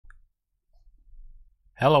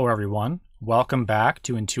Hello everyone, welcome back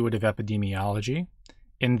to Intuitive Epidemiology.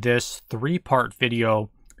 In this three-part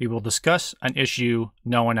video, we will discuss an issue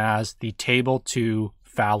known as the Table 2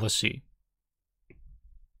 fallacy.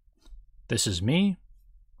 This is me.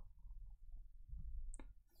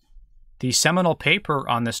 The seminal paper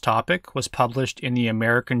on this topic was published in the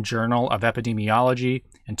American Journal of Epidemiology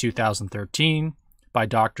in 2013 by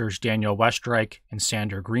Drs. Daniel Westreich and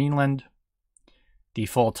Sander Greenland. The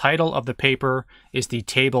full title of the paper is the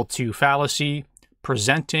Table 2 Fallacy,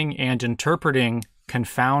 Presenting and Interpreting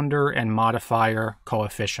Confounder and Modifier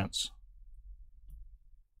Coefficients.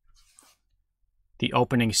 The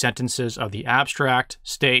opening sentences of the abstract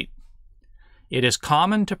state, "It is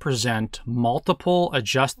common to present multiple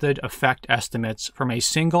adjusted effect estimates from a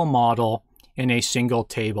single model in a single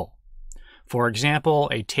table. For example,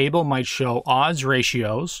 a table might show odds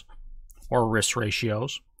ratios, or risk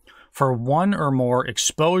ratios, for one or more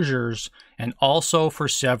exposures and also for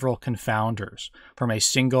several confounders from a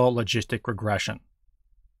single logistic regression.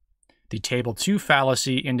 The Table 2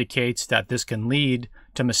 fallacy indicates that this can lead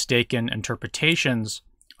to mistaken interpretations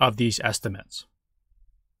of these estimates."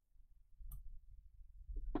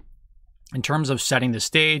 In terms of setting the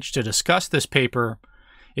stage to discuss this paper,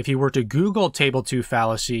 if you were to Google Table 2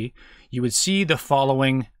 fallacy, you would see the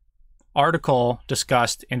following article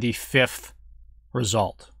discussed in the fifth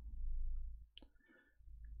result.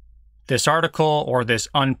 This article, or this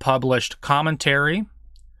unpublished commentary,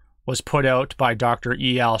 was put out by Dr.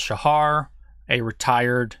 E.L. Shahar, a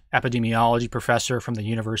retired epidemiology professor from the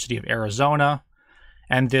University of Arizona,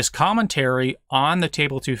 and this commentary on the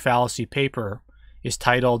Table 2 fallacy paper is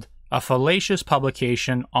titled "A Fallacious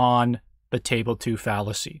Publication on the Table 2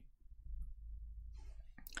 Fallacy."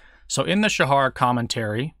 So in the Shahar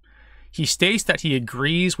commentary, he states that he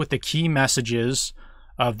agrees with the key messages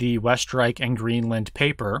of the Westreich and Greenland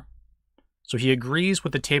paper. So he agrees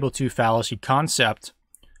with the Table 2 fallacy concept.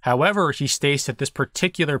 However, he states that this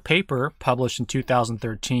particular paper, published in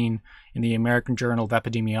 2013 in the American Journal of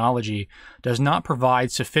Epidemiology, does not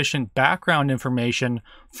provide sufficient background information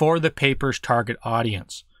for the paper's target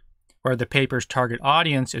audience, where the paper's target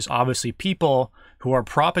audience is obviously people who are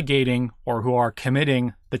propagating or who are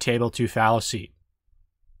committing the Table 2 fallacy.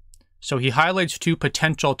 So he highlights two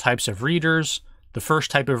potential types of readers. The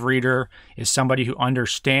first type of reader is somebody who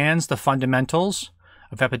understands the fundamentals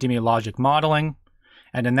of epidemiologic modeling,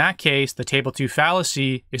 and in that case, the Table 2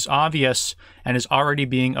 fallacy is obvious and is already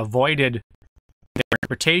being avoided in their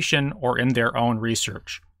interpretation or in their own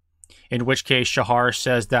research, in which case Shahar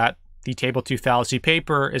says that the Table 2 fallacy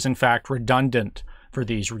paper is in fact redundant for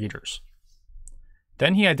these readers.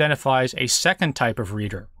 Then he identifies a second type of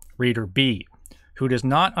reader, reader B, who does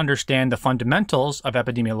not understand the fundamentals of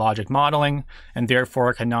epidemiologic modeling and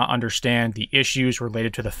therefore cannot understand the issues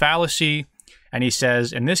related to the fallacy. And he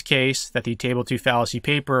says in this case that the Table 2 fallacy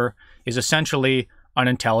paper is essentially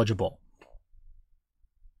unintelligible.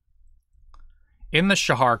 In the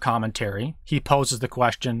Shahar commentary, he poses the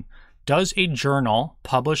question, does a journal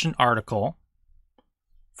publish an article?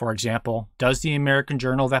 For example, does the American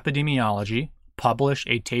Journal of Epidemiology publish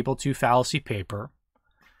a Table 2 fallacy paper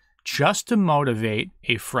just to motivate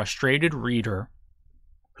a frustrated reader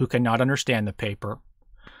who cannot understand the paper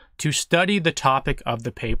to study the topic of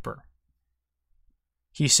the paper?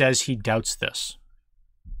 He says he doubts this.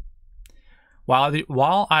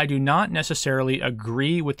 While I do not necessarily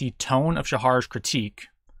agree with the tone of Shahar's critique,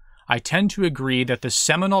 I tend to agree that the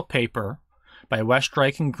seminal paper by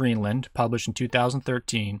Westreich and Greenland, published in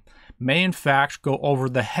 2013, may in fact go over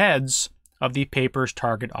the heads of the paper's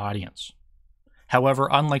target audience. However,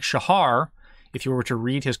 unlike Shahar, if you were to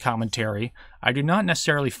read his commentary, I do not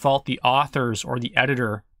necessarily fault the authors or the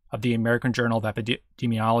editor of the American Journal of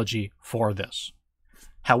Epidemiology for this.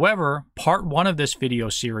 However, part 1 of this video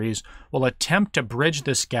series will attempt to bridge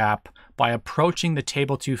this gap by approaching the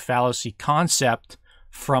Table 2 fallacy concept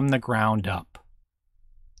from the ground up,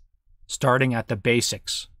 starting at the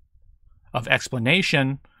basics of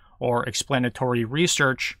explanation or explanatory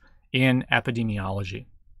research in epidemiology.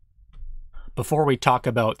 Before we talk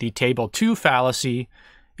about the Table 2 fallacy,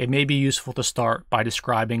 it may be useful to start by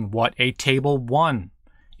describing what a Table 1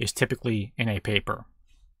 is typically in a paper.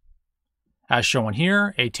 As shown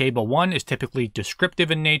here, a Table 1 is typically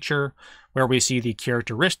descriptive in nature, where we see the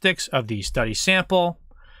characteristics of the study sample,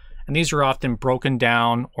 and these are often broken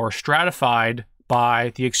down or stratified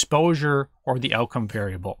by the exposure or the outcome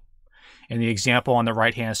variable. In the example on the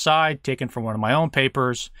right-hand side, taken from one of my own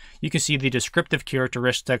papers, you can see the descriptive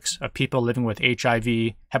characteristics of people living with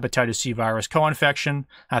HIV, hepatitis C virus co-infection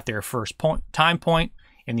at their first time point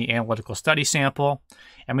in the analytical study sample,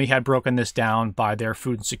 and we had broken this down by their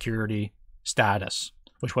food insecurity status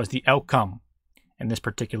which was the outcome in this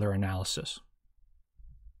particular analysis.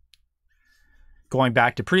 Going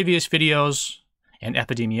back to previous videos, in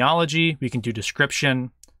epidemiology, we can do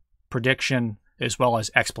description, prediction, as well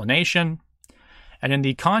as explanation. And in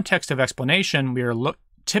the context of explanation, we are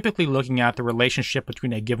typically looking at the relationship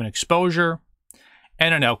between a given exposure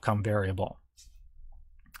and an outcome variable.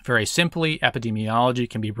 Very simply, epidemiology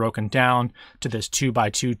can be broken down to this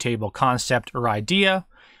 2x2 table concept or idea,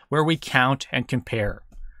 where we count and compare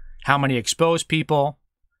how many exposed people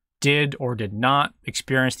did or did not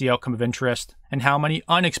experience the outcome of interest, and how many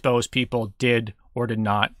unexposed people did or did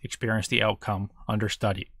not experience the outcome under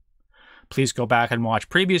study. Please go back and watch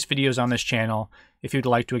previous videos on this channel if you'd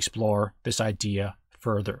like to explore this idea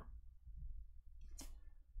further.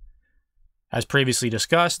 As previously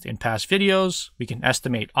discussed in past videos, we can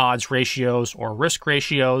estimate odds ratios or risk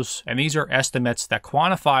ratios, and these are estimates that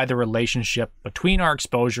quantify the relationship between our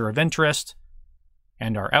exposure of interest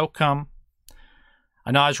and our outcome.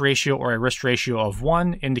 An odds ratio or a risk ratio of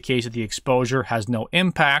 1 indicates that the exposure has no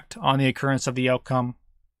impact on the occurrence of the outcome.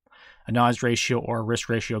 An odds ratio or a risk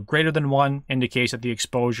ratio greater than 1 indicates that the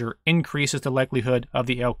exposure increases the likelihood of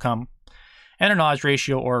the outcome. And an odds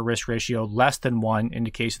ratio or a risk ratio less than 1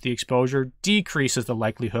 indicates that the exposure decreases the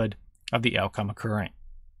likelihood of the outcome occurring.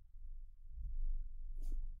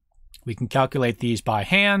 We can calculate these by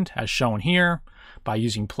hand, as shown here, by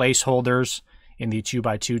using placeholders in the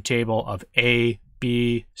 2x2 table of A,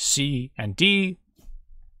 B, C, and D.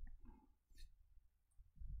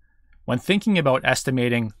 When thinking about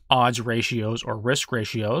estimating odds ratios or risk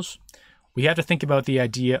ratios, we have to think about the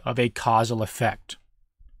idea of a causal effect,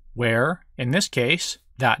 where, in this case,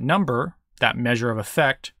 that number, that measure of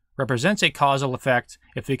effect, represents a causal effect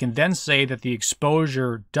if we can then say that the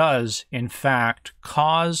exposure does, in fact,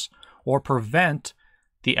 cause or prevent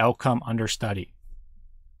the outcome under study.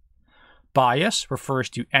 Bias refers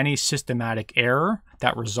to any systematic error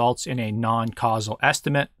that results in a non-causal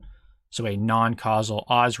estimate, so a non-causal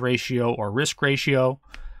odds ratio or risk ratio,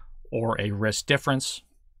 or a risk difference.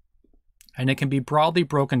 And it can be broadly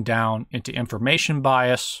broken down into information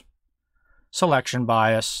bias, selection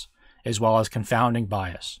bias, as well as confounding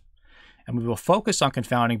bias. And we will focus on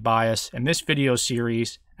confounding bias in this video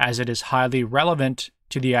series as it is highly relevant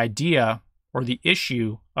to the idea or the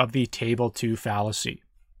issue of the Table 2 fallacy.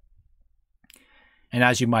 And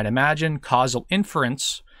as you might imagine, causal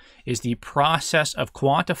inference is the process of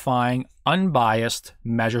quantifying unbiased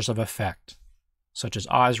measures of effect, such as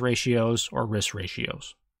odds ratios or risk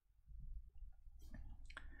ratios.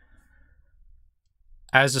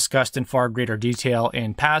 As discussed in far greater detail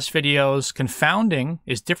in past videos, confounding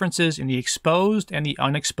is differences in the exposed and the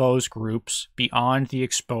unexposed groups beyond the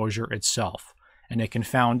exposure itself. And a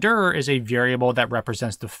confounder is a variable that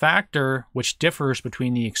represents the factor which differs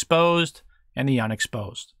between the exposed and the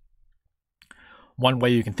unexposed. One way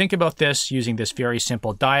you can think about this using this very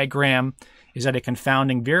simple diagram is that a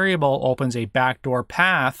confounding variable opens a backdoor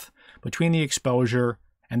path between the exposure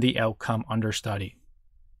and the outcome under study.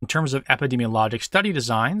 In terms of epidemiologic study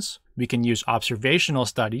designs, we can use observational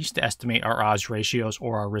studies to estimate our odds ratios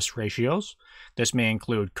or our risk ratios. This may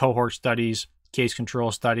include cohort studies, case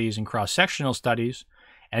control studies, and cross-sectional studies.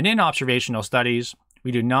 And in observational studies,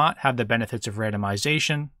 we do not have the benefits of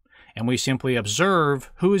randomization, and we simply observe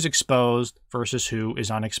who is exposed versus who is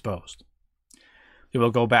unexposed. We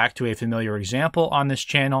will go back to a familiar example on this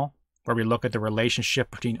channel, where we look at the relationship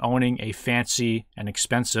between owning a fancy and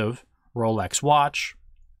expensive Rolex watch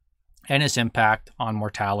and its impact on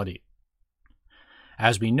mortality.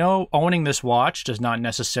 As we know, owning this watch does not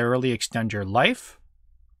necessarily extend your life.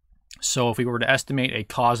 So if we were to estimate a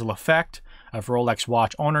causal effect of Rolex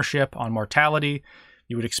watch ownership on mortality,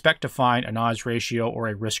 you would expect to find an odds ratio or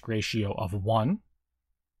a risk ratio of 1.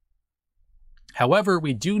 However,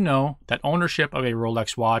 we do know that ownership of a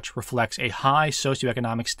Rolex watch reflects a high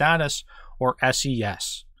socioeconomic status, or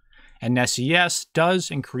SES. And SES does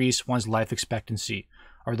increase one's life expectancy,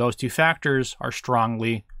 or those two factors are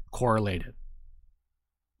strongly correlated.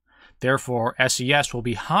 Therefore, SES will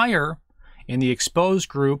be higher in the exposed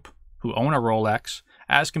group who own a Rolex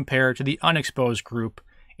as compared to the unexposed group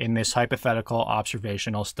in this hypothetical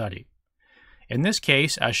observational study. In this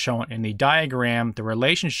case, as shown in the diagram, the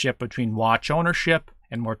relationship between watch ownership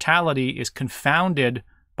and mortality is confounded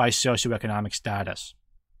by socioeconomic status.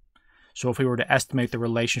 So if we were to estimate the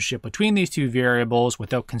relationship between these two variables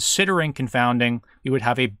without considering confounding, we would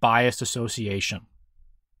have a biased association.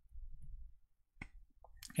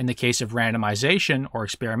 In the case of randomization or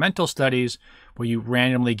experimental studies, where you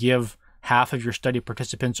randomly give half of your study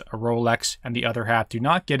participants a Rolex and the other half do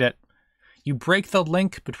not get it, you break the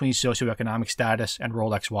link between socioeconomic status and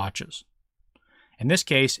Rolex watches. In this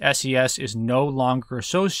case, SES is no longer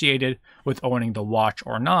associated with owning the watch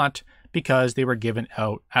or not because they were given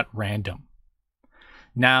out at random.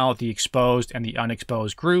 Now the exposed and the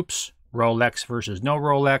unexposed groups, Rolex versus no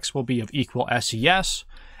Rolex, will be of equal SES,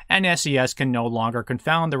 and SES can no longer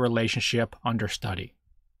confound the relationship under study.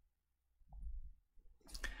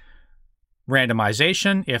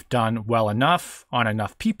 Randomization, if done well enough on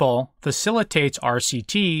enough people, facilitates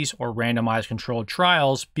RCTs, or randomized controlled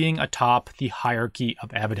trials, being atop the hierarchy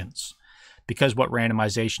of evidence. Because what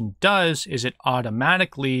randomization does is it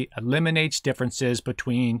automatically eliminates differences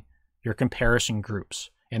between your comparison groups.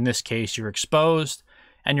 In this case, your exposed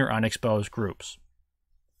and your unexposed groups.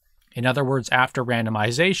 In other words, after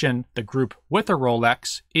randomization, the group with a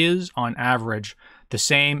Rolex is, on average, the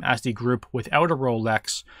same as the group without a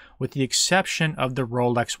Rolex, with the exception of the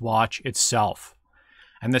Rolex watch itself.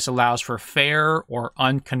 And this allows for fair or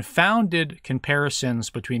unconfounded comparisons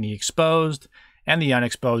between the exposed and the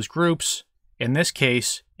unexposed groups, in this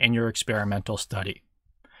case, in your experimental study.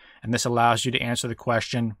 And this allows you to answer the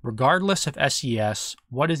question, regardless of SES,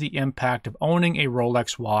 what is the impact of owning a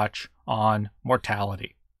Rolex watch on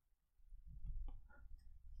mortality?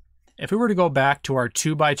 If we were to go back to our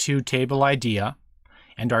 2x2 table idea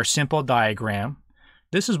and our simple diagram,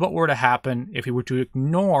 this is what were to happen if we were to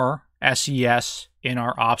ignore SES in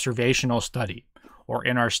our observational study, or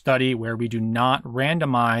in our study where we do not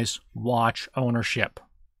randomize watch ownership.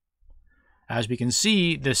 As we can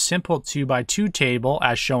see, this simple 2x2 table,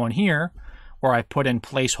 as shown here, where I put in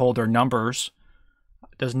placeholder numbers,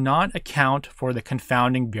 does not account for the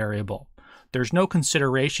confounding variable. There's no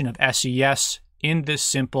consideration of SES in this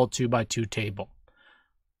simple 2x2 table.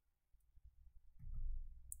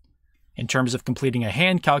 In terms of completing a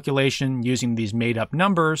hand calculation using these made-up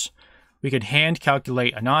numbers, we could hand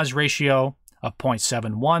calculate an odds ratio of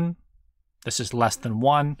 0.71. This is less than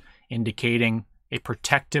 1, indicating a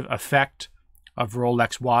protective effect of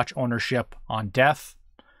Rolex watch ownership on death.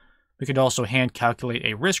 We could also hand calculate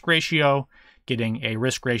a risk ratio, getting a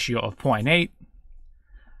risk ratio of 0.8.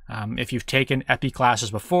 If you've taken EPI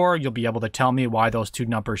classes before, you'll be able to tell me why those two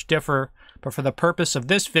numbers differ. But for the purpose of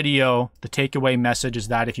this video, the takeaway message is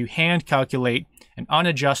that if you hand calculate an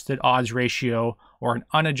unadjusted odds ratio or an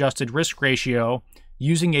unadjusted risk ratio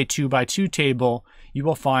using a 2x2 table, you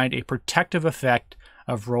will find a protective effect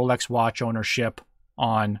of Rolex watch ownership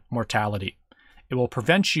on mortality. It will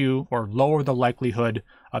prevent you or lower the likelihood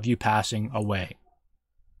of you passing away.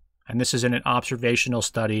 And this is in an observational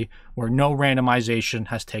study where no randomization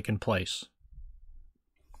has taken place.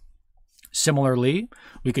 Similarly,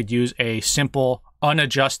 we could use a simple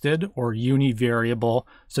unadjusted or univariable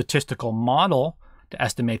statistical model to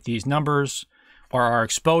estimate these numbers, where our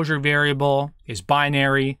exposure variable is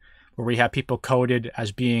binary, where we have people coded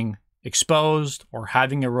as being exposed or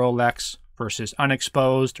having a Rolex versus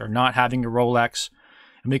unexposed or not having a Rolex.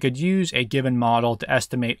 And we could use a given model to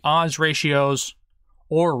estimate odds ratios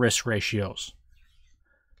or risk ratios.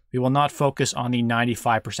 We will not focus on the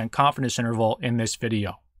 95% confidence interval in this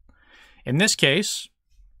video. In this case,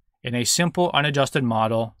 in a simple unadjusted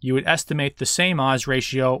model, you would estimate the same odds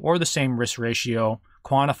ratio or the same risk ratio,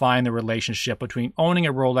 quantifying the relationship between owning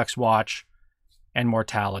a Rolex watch and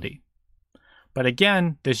mortality. But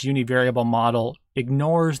again, this univariable model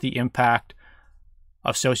ignores the impact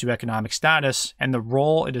of socioeconomic status and the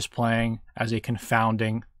role it is playing as a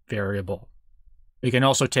confounding variable. We can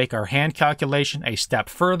also take our hand calculation a step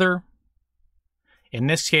further. In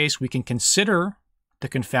this case, we can consider the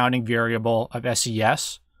confounding variable of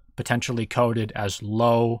SES, potentially coded as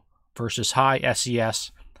low versus high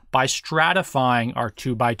SES, by stratifying our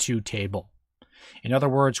 2x2 table. In other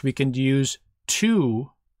words, we can use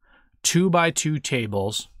two 2x2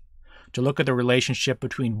 tables to look at the relationship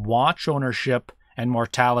between watch ownership and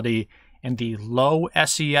mortality in the low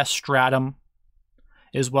SES stratum,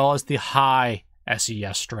 as well as the high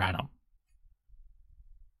SES stratum.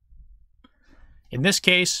 In this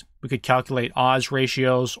case, we could calculate odds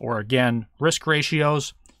ratios or, again, risk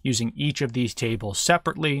ratios using each of these tables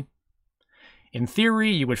separately. In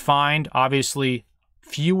theory, you would find, obviously,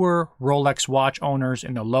 fewer Rolex watch owners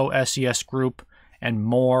in the low SES group and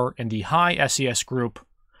more in the high SES group.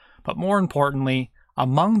 But more importantly,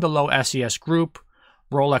 among the low SES group,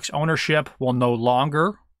 Rolex ownership will no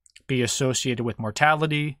longer be associated with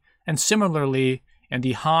mortality, and similarly, in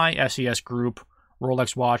the high SES group,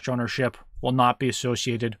 Rolex watch ownership will not be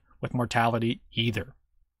associated with mortality either.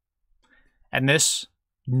 And this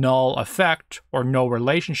null effect or no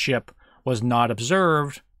relationship was not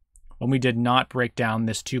observed when we did not break down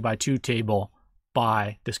this 2x2 table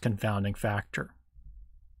by this confounding factor.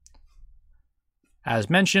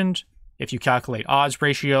 As mentioned, If you calculate odds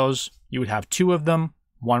ratios, you would have two of them,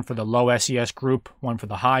 one for the low SES group, one for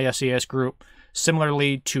the high SES group.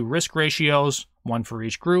 Similarly, two risk ratios, one for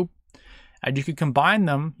each group. And you could combine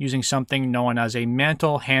them using something known as a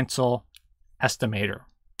Mantel-Hansel estimator.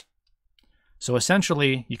 So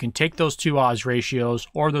essentially, you can take those two odds ratios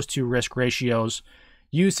or those two risk ratios,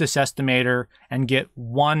 use this estimator, and get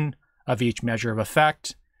one of each measure of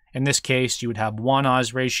effect. In this case, you would have one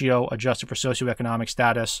odds ratio adjusted for socioeconomic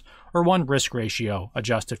status or one risk ratio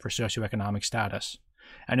adjusted for socioeconomic status.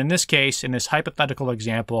 And in this case, in this hypothetical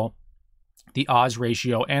example, the odds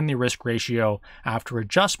ratio and the risk ratio after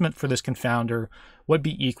adjustment for this confounder would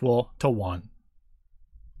be equal to 1.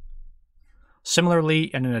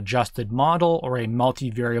 Similarly, in an adjusted model or a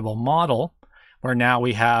multivariable model, where now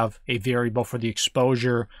we have a variable for the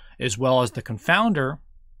exposure as well as the confounder,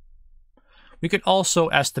 we could also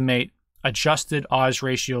estimate adjusted odds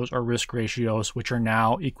ratios or risk ratios, which are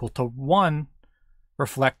now equal to 1,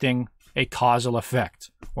 reflecting a causal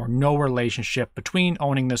effect or no relationship between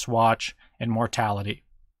owning this watch and mortality.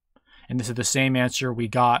 And this is the same answer we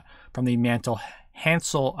got from the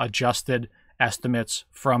Mantel-Hansel adjusted estimates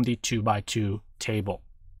from the 2x2 table.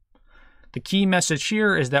 The key message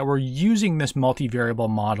here is that we're using this multivariable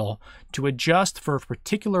model to adjust for a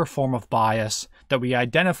particular form of bias that we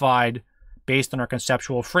identified based on our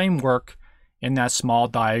conceptual framework in that small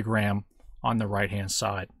diagram on the right-hand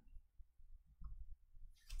side.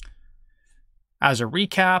 As a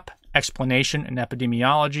recap, explanation in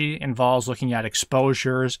epidemiology involves looking at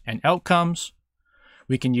exposures and outcomes.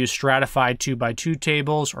 We can use stratified 2x2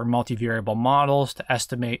 tables or multivariable models to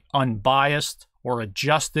estimate unbiased or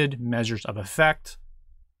adjusted measures of effect.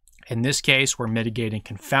 In this case, we're mitigating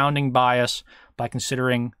confounding bias by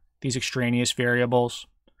considering these extraneous variables.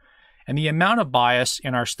 And the amount of bias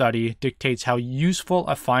in our study dictates how useful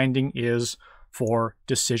a finding is for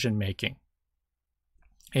decision making.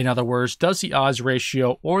 In other words, does the odds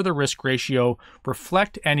ratio or the risk ratio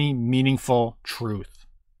reflect any meaningful truth?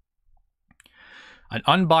 An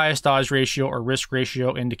unbiased odds ratio or risk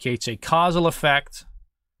ratio indicates a causal effect.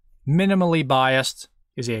 Minimally biased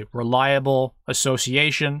is a reliable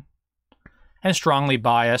association, and strongly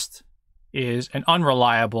biased is an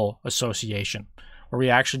unreliable association, where we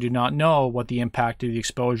actually do not know what the impact of the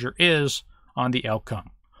exposure is on the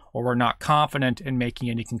outcome, or we're not confident in making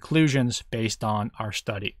any conclusions based on our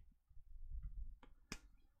study.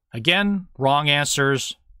 Again, wrong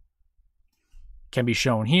answers can be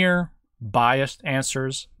shown here. Biased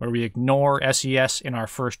answers, where we ignore SES in our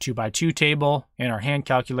first 2x2 table in our hand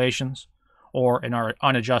calculations, or in our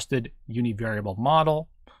unadjusted univariable model.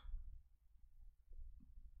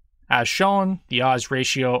 As shown, the odds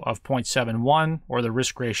ratio of 0.71 or the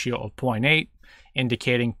risk ratio of 0.8,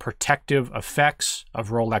 indicating protective effects of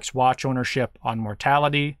Rolex watch ownership on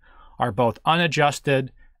mortality, are both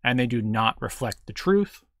unadjusted and they do not reflect the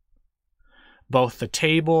truth. Both the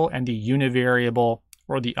table and the univariable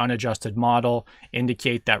or the unadjusted model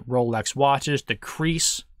indicate that Rolex watches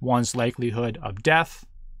decrease one's likelihood of death.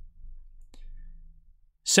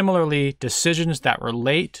 Similarly, decisions that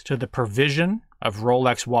relate to the provision of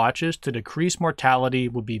Rolex watches to decrease mortality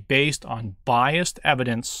would be based on biased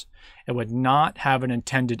evidence and would not have an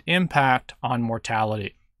intended impact on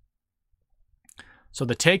mortality. So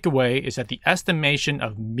the takeaway is that the estimation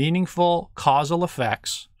of meaningful causal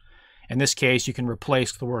effects, in this case you can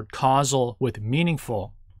replace the word causal with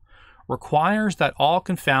meaningful, requires that all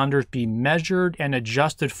confounders be measured and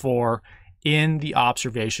adjusted for in the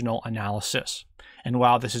observational analysis. And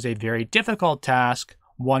while this is a very difficult task,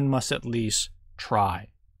 one must at least try.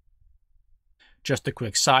 Just a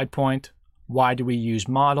quick side point, why do we use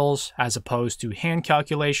models as opposed to hand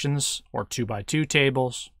calculations or 2x2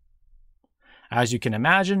 tables? As you can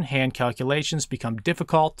imagine, hand calculations become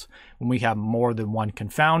difficult when we have more than one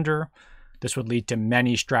confounder. This would lead to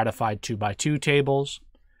many stratified 2x2 tables.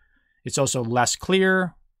 It's also less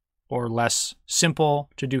clear or less simple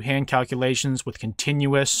to do hand calculations with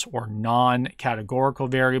continuous or non-categorical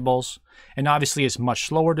variables, and obviously it's much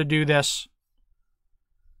slower to do this.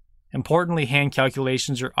 Importantly, hand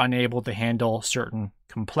calculations are unable to handle certain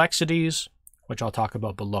complexities, which I'll talk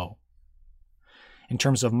about below. In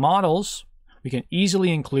terms of models, we can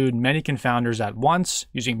easily include many confounders at once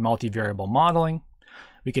using multivariable modeling.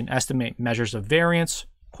 We can estimate measures of variance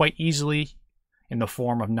quite easily in the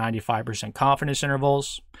form of 95% confidence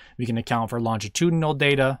intervals. We can account for longitudinal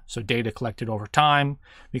data, so data collected over time.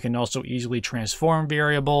 We can also easily transform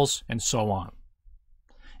variables, and so on.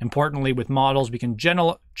 Importantly, with models, we can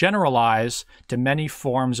generalize to many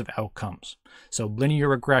forms of outcomes. So linear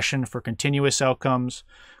regression for continuous outcomes,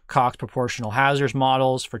 Cox proportional hazards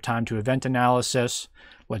models for time to event analysis,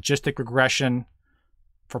 logistic regression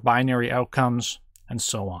for binary outcomes, and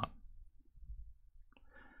so on.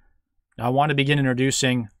 Now I want to begin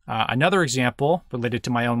introducing another example related to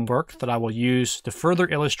my own work that I will use to further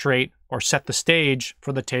illustrate or set the stage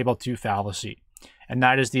for the Table 2 fallacy. And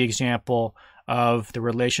that is the example of the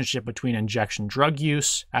relationship between injection drug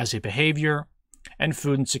use as a behavior and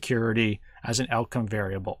food insecurity as an outcome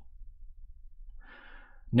variable.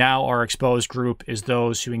 Now our exposed group is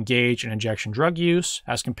those who engage in injection drug use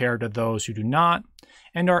as compared to those who do not,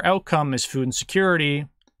 and our outcome is food insecurity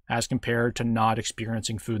as compared to not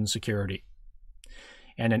experiencing food insecurity.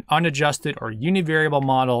 In an unadjusted or univariable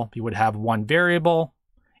model, we would have one variable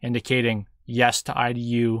indicating yes to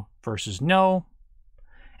IDU versus no.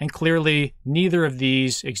 And clearly, neither of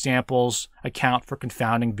these examples account for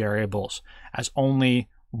confounding variables, as only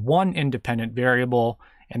one independent variable,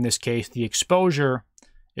 in this case the exposure,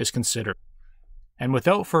 is considered. And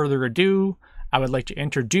without further ado, I would like to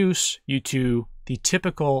introduce you to the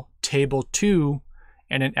typical Table 2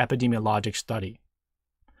 in an epidemiologic study.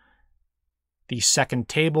 The second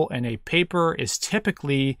table in a paper is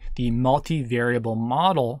typically the multivariable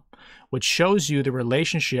model, which shows you the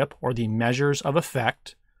relationship or the measures of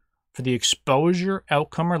effect for the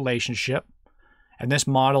exposure-outcome relationship, and this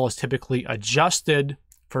model is typically adjusted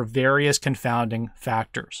for various confounding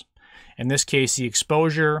factors. In this case, the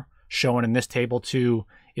exposure shown in this Table 2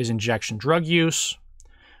 is injection drug use.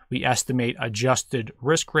 We estimate adjusted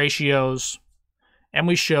risk ratios, and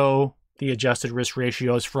we show the adjusted risk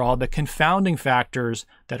ratios for all the confounding factors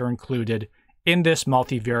that are included in this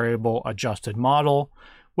multivariable adjusted model,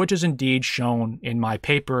 which is indeed shown in my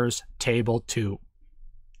paper's Table 2.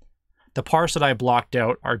 The parts that I blocked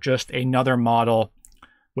out are just another model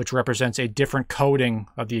which represents a different coding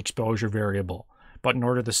of the exposure variable. But in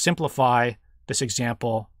order to simplify this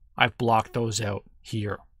example, I've blocked those out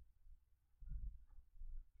here.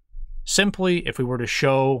 Simply, if we were to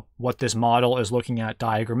show what this model is looking at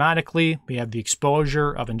diagrammatically, we have the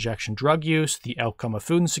exposure of injection drug use, the outcome of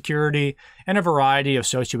food insecurity, and a variety of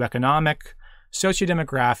socioeconomic,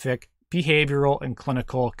 sociodemographic, behavioral, and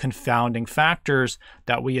clinical confounding factors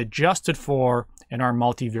that we adjusted for in our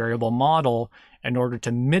multivariable model in order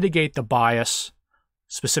to mitigate the bias,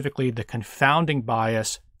 specifically the confounding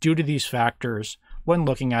bias due to these factors when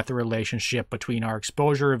looking at the relationship between our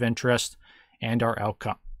exposure of interest and our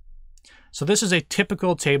outcome. So this is a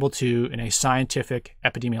typical Table 2 in a scientific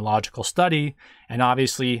epidemiological study, and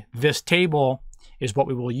obviously this table is what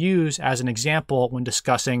we will use as an example when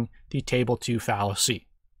discussing the Table 2 fallacy.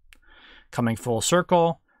 Coming full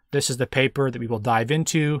circle, this is the paper that we will dive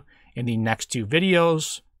into in the next two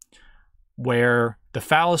videos, where the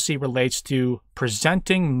fallacy relates to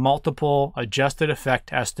presenting multiple adjusted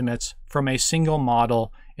effect estimates from a single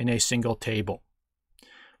model in a single table,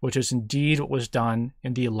 which is indeed what was done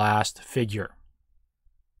in the last figure.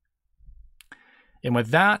 And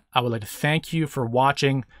with that, I would like to thank you for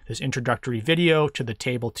watching this introductory video to the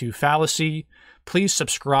Table 2 fallacy. Please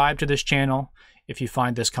subscribe to this channel if you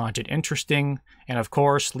find this content interesting, and of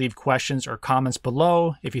course, leave questions or comments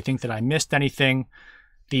below if you think that I missed anything.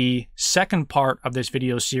 The second part of this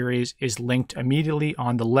video series is linked immediately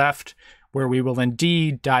on the left, where we will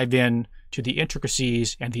indeed dive in to the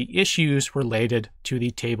intricacies and the issues related to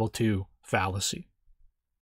the Table 2 fallacy.